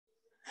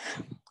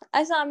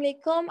Assalamu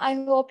alaikum. I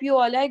hope you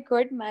all are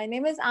good. My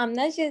name is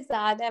Amna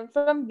Shehzad. I'm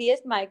from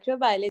BS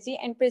Microbiology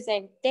and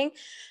presenting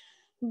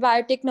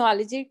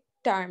biotechnology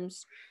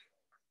terms.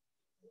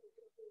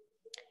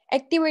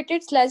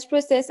 Activated sludge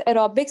process,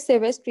 aerobic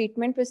sewage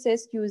treatment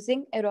process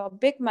using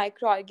aerobic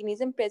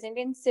microorganism present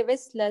in sewage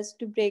sludge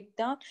to break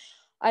down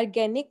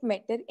organic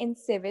matter in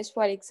sewage.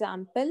 For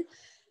example,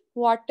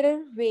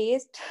 water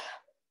waste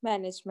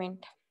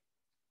management.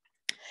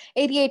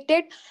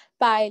 Aerated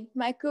pile,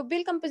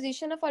 microbial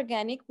composition of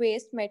organic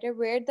waste matter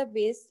where the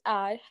wastes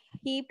are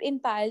heaped in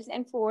piles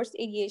and forced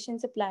aeration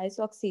supplies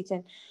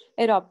oxygen.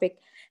 Aerobic,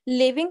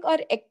 living or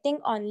acting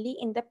only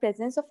in the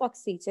presence of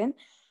oxygen.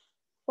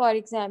 For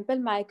example,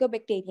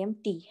 Mycobacterium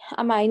T.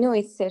 Amino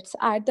acids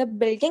are the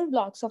building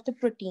blocks of the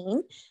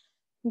protein.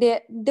 There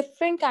are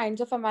different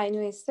kinds of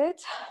amino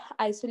acids: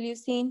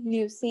 isoleucine,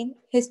 leucine,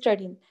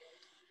 histidine.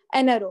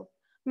 Anaerobe,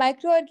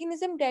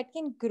 microorganism that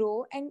can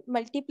grow and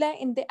multiply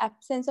in the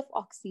absence of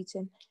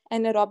oxygen.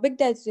 Anaerobic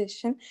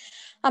digestion,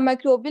 a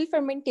microbial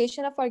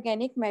fermentation of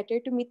organic matter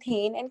to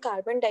methane and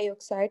carbon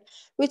dioxide,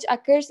 which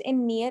occurs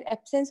in near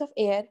absence of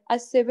air, a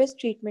sewage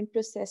treatment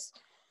process.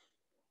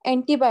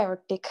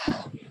 Antibiotic,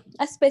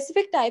 a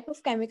specific type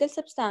of chemical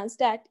substance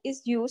that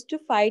is used to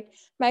fight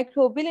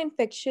microbial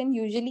infection,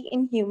 usually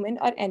in human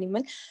or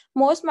animal.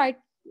 Most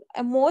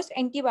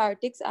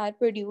antibiotics are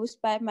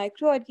produced by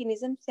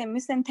microorganisms.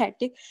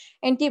 Semi-synthetic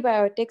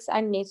antibiotics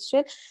are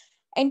natural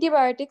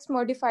antibiotics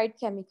modified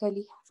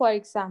chemically. For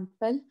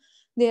example,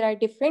 there are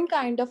different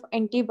kind of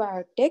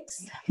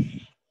antibiotics: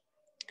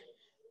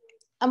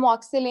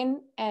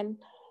 amoxicillin and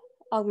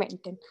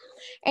augmentin.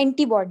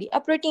 Antibody,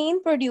 a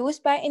protein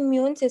produced by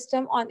immune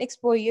system on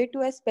exposure to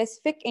a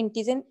specific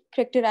antigen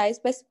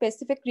characterized by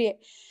specific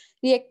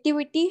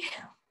reactivity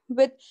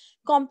with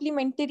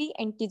complementary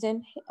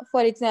antigen.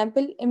 For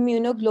example,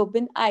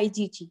 immunoglobulin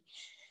IgG.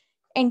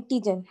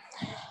 Antigen,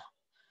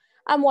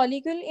 a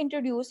molecule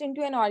introduced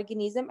into an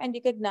organism and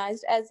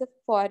recognized as a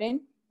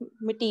foreign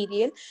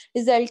material,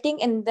 resulting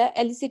in the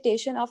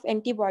elicitation of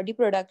antibody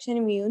production.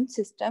 Immune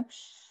system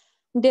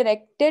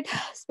directed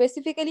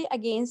specifically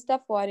against the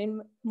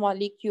foreign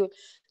molecule.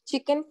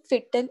 Chicken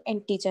fetal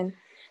antigen.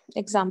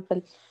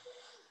 Example: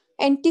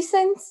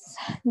 antisense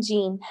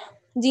gene.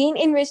 Gene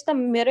in which the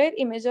mirror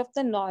image of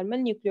the normal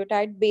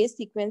nucleotide base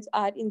sequence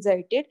are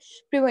inserted,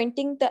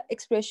 preventing the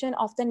expression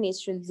of the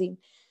natural gene.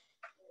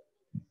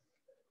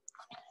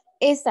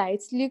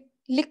 Ascites,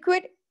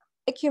 liquid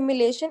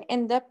accumulation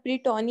in the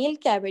peritoneal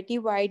cavity,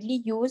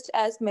 widely used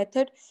as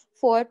method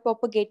for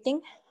propagating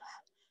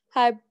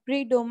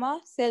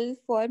hybridoma cell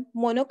for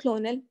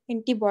monoclonal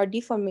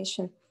antibody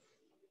formation.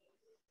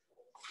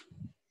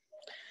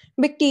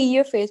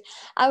 Bacteriophage,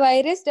 a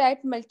virus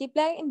that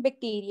multiply in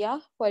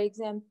bacteria, for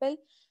example,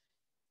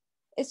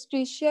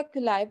 Escherichia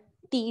coli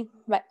T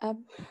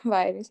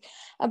virus.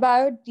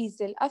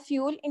 Biodiesel, a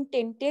fuel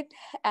intended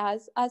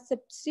as a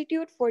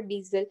substitute for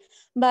diesel.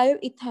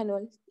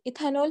 Bioethanol,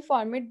 ethanol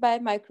formed by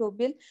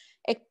microbial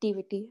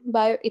activity.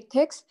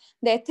 Bioethics,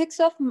 the ethics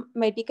of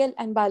medical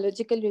and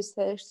biological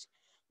research.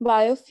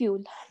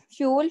 Biofuel,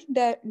 fuel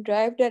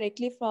derived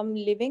directly from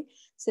living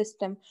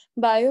system.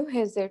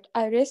 Biohazard,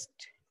 a risk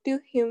to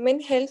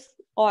human health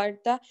or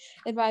the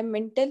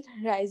environmental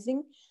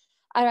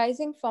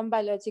arising from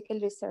biological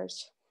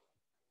research.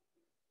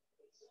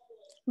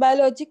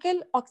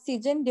 Biological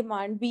oxygen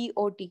demand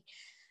BOD.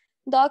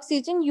 The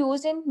oxygen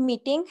used in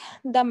meeting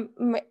the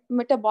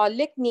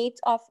metabolic needs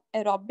of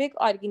aerobic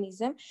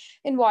organism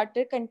in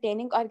water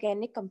containing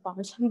organic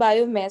compounds.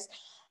 Biomass,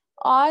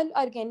 all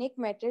organic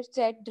matters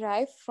that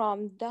derive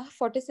from the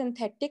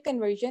photosynthetic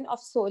conversion of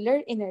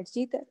solar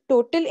energy, the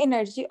total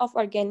energy of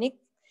organic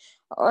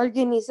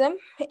organism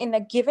in a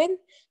given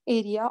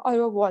area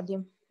or a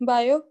volume.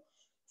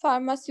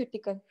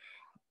 Biopharmaceutical,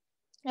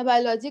 a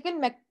biological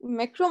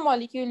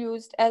macromolecule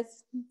used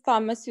as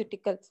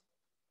pharmaceuticals.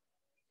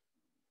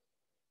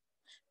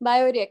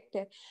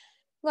 Bioreactor,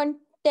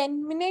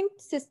 contaminant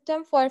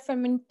system for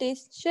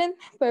fermentation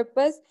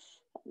purpose.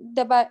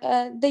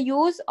 The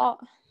use of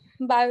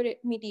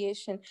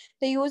bioremediation,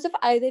 the use of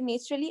either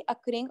naturally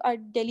occurring or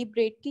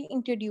deliberately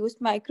introduced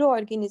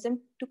microorganism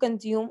to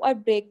consume or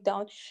break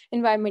down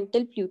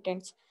environmental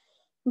pollutants.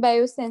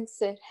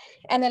 Biosensor,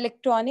 an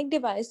electronic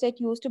device that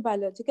used a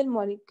biological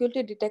molecule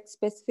to detect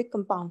specific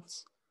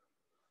compounds.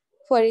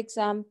 For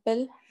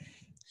example,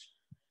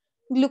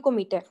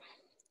 glucometer.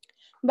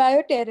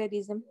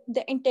 Bioterrorism,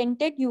 the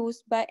intended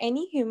use by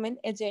any human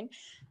agent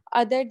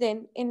other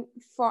than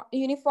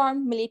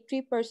uniformed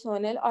military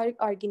personnel or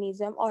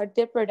organism or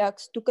their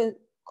products to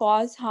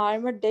cause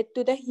harm or death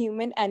to the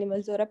human,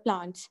 animals, or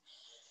plants.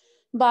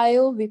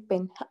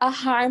 Bioweapon, a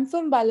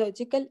harmful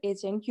biological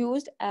agent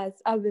used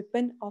as a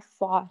weapon of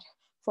war.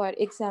 For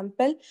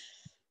example,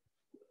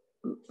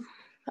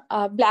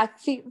 black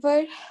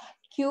fever,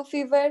 Q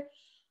fever,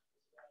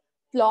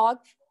 plague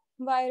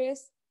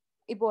virus,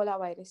 Ebola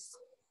virus.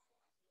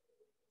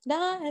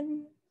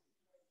 Done.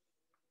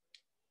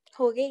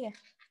 हो गई है